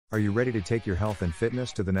Are you ready to take your health and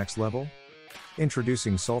fitness to the next level?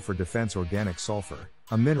 Introducing Sulfur Defense Organic Sulfur,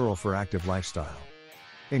 a mineral for active lifestyle.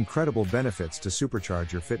 Incredible benefits to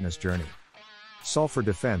supercharge your fitness journey. Sulfur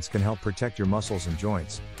Defense can help protect your muscles and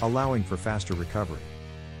joints, allowing for faster recovery.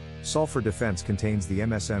 Sulfur Defense contains the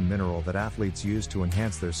MSM mineral that athletes use to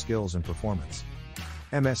enhance their skills and performance.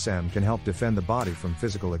 MSM can help defend the body from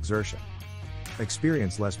physical exertion.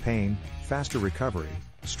 Experience less pain, faster recovery,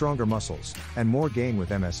 stronger muscles, and more gain with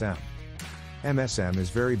MSM. MSM is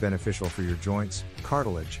very beneficial for your joints,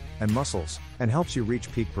 cartilage, and muscles, and helps you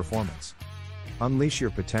reach peak performance. Unleash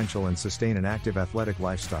your potential and sustain an active athletic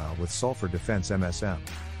lifestyle with Sulfur Defense MSM.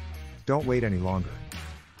 Don't wait any longer.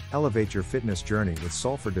 Elevate your fitness journey with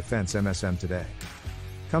Sulfur Defense MSM today.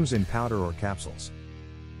 Comes in powder or capsules.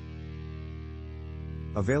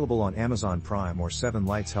 Available on Amazon Prime or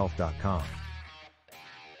 7lightshealth.com.